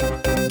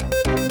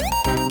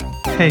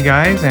Hey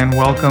guys, and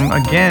welcome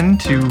again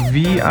to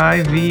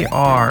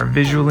VIVR,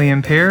 Visually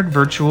Impaired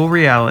Virtual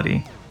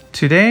Reality.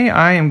 Today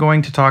I am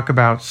going to talk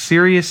about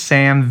Serious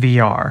Sam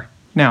VR.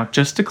 Now,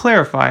 just to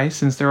clarify,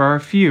 since there are a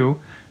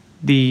few,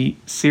 the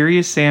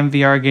Serious Sam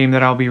VR game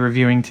that I'll be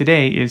reviewing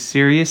today is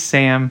Serious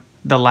Sam: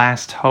 The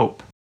Last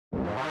Hope.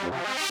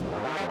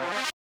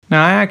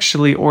 Now, I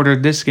actually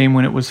ordered this game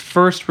when it was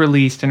first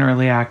released in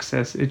early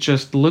access. It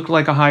just looked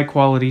like a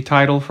high-quality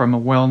title from a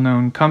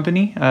well-known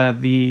company.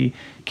 The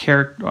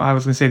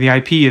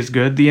IP is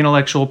good. The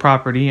intellectual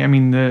property,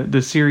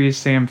 the Serious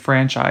Sam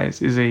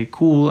franchise is a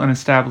cool and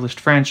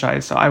established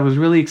franchise, so I was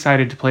really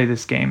excited to play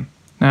this game.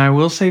 Now, I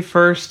will say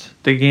first,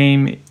 the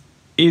game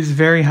is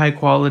very high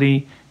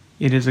quality.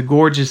 It is a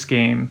gorgeous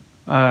game.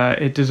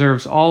 It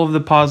deserves all of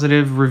the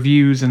positive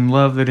reviews and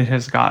love that it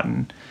has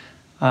gotten.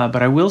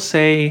 But I will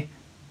say,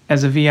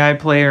 as a VI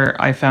player,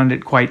 I found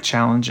it quite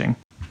challenging.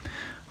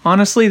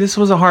 Honestly, this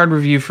was a hard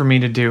review for me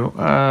to do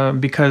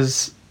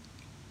because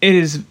it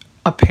is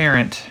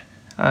apparent,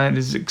 it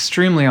is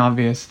extremely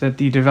obvious that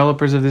the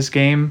developers of this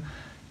game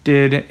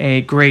did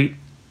a great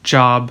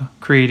job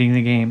creating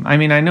the game. I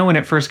mean, I know when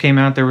it first came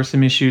out there were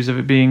some issues of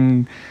it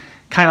being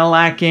kind of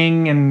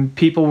lacking and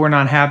people were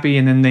not happy,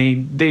 and then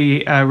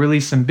they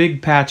released some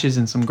big patches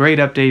and some great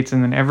updates,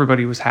 and then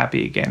everybody was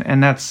happy again,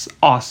 and that's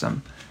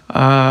awesome.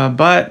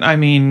 But I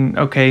mean,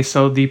 okay,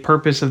 so the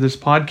purpose of this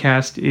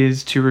podcast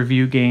is to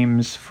review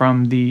games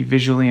from the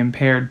visually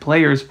impaired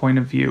player's point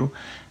of view.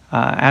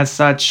 As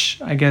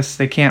such, I guess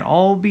they can't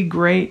all be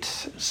great,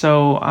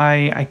 so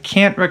I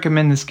can't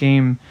recommend this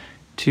game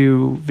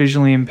to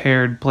visually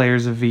impaired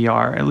players of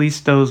VR, at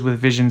least those with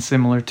vision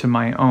similar to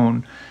my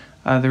own.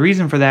 The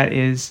reason for that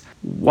is,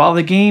 while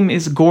the game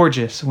is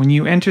gorgeous, when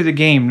you enter the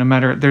game,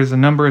 there's a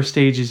number of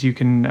stages you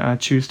can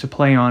choose to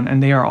play on,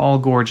 and they are all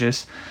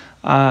gorgeous.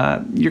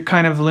 You're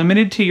kind of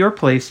limited to your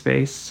play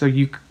space, so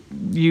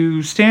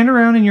you stand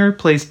around in your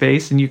play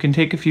space and you can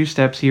take a few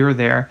steps here or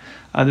there.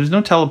 There's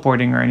no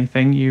teleporting or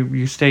anything.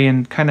 You stay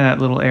in kind of that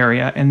little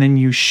area, and then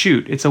you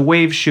shoot. It's a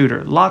wave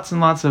shooter. Lots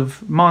and lots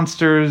of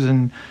monsters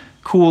and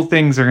cool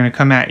things are going to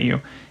come at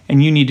you,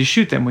 and you need to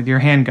shoot them with your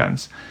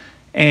handguns.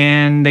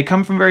 And they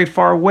come from very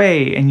far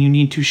away, and you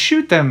need to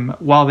shoot them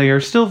while they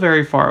are still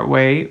very far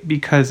away,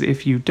 because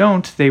if you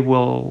don't, they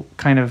will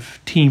kind of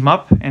team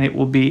up, and it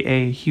will be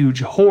a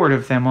huge horde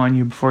of them on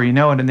you before you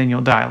know it, and then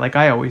you'll die, like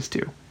I always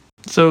do.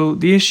 So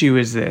the issue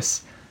is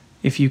this: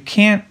 if you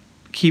can't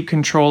keep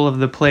control of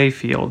the play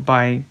field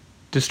by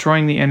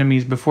destroying the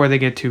enemies before they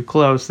get too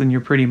close, then you're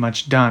pretty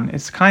much done.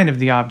 It's kind of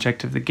the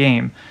object of the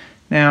game.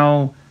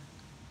 Now,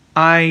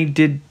 I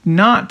did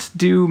not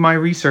do my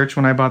research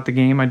when I bought the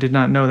game. I did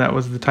not know that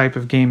was the type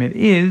of game it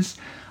is.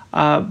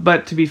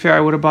 But to be fair, I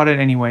would have bought it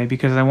anyway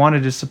because I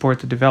wanted to support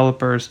the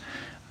developers,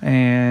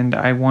 and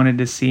I wanted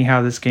to see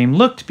how this game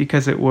looked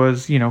because it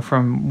was,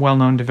 from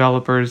well-known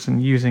developers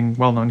and using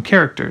well-known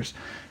characters.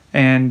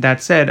 And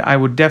that said, I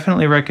would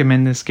definitely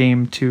recommend this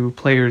game to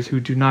players who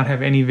do not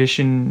have any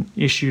vision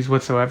issues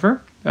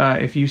whatsoever.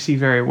 If you see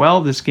very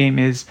well, this game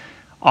is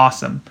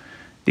awesome.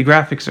 The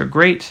graphics are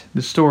great,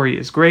 the story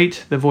is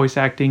great, the voice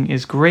acting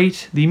is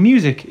great, the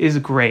music is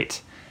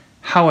great.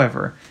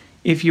 However,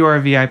 if you are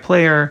a VI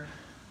player,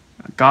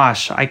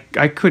 gosh, I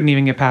couldn't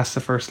even get past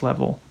the first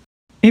level.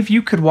 If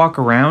you could walk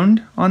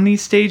around on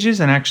these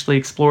stages and actually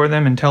explore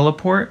them and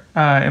teleport,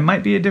 it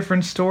might be a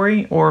different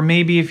story, or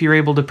maybe if you're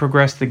able to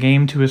progress the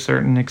game to a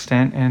certain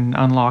extent and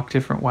unlock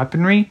different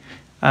weaponry,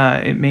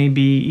 it may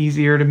be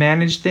easier to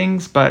manage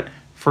things, but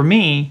for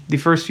me, the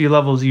first few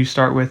levels you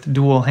start with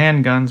dual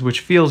handguns, which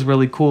feels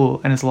really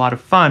cool and is a lot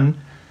of fun,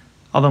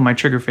 although my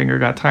trigger finger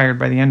got tired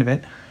by the end of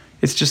it.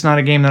 It's just not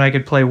a game that I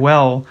could play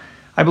well.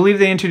 I believe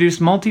they introduced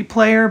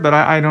multiplayer, but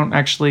I don't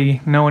actually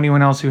know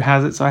anyone else who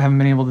has it, so I haven't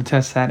been able to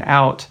test that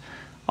out.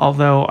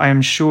 Although I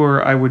am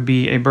sure I would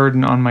be a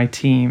burden on my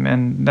team,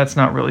 and that's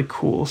not really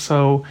cool.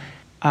 So,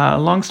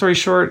 long story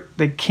short,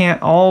 they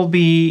can't all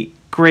be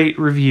great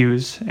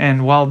reviews,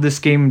 and while this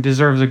game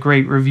deserves a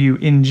great review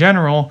in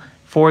general,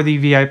 for the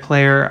VI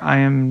player, I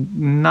am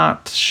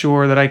not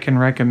sure that I can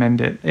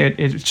recommend it.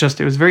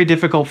 It was very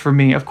difficult for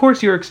me. Of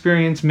course, your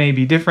experience may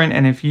be different,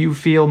 and if you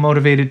feel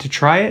motivated to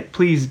try it,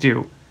 please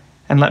do.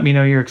 And let me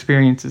know your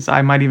experiences.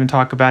 I might even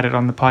talk about it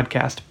on the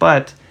podcast.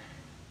 But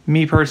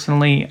me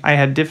personally, I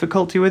had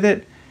difficulty with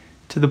it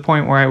to the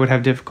point where I would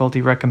have difficulty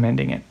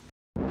recommending it.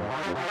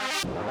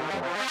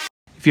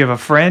 If you have a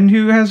friend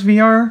who has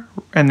VR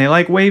and they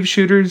like wave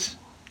shooters,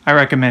 I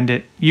recommend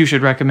it. You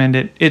should recommend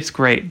it. It's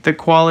great. The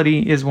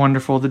quality is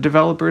wonderful. The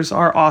developers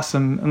are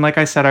awesome. And like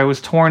I said, I was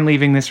torn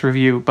leaving this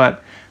review,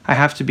 but I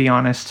have to be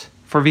honest.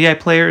 For VI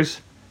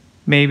players,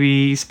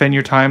 maybe spend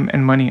your time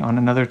and money on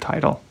another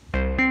title.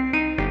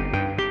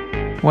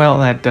 Well,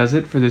 that does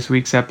it for this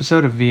week's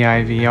episode of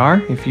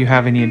VIVR. If you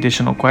have any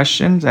additional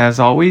questions, as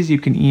always, you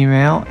can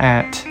email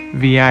at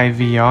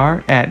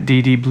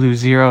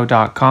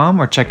vivr@ddbluezero.com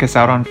or check us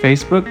out on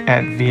Facebook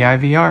at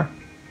VIVR.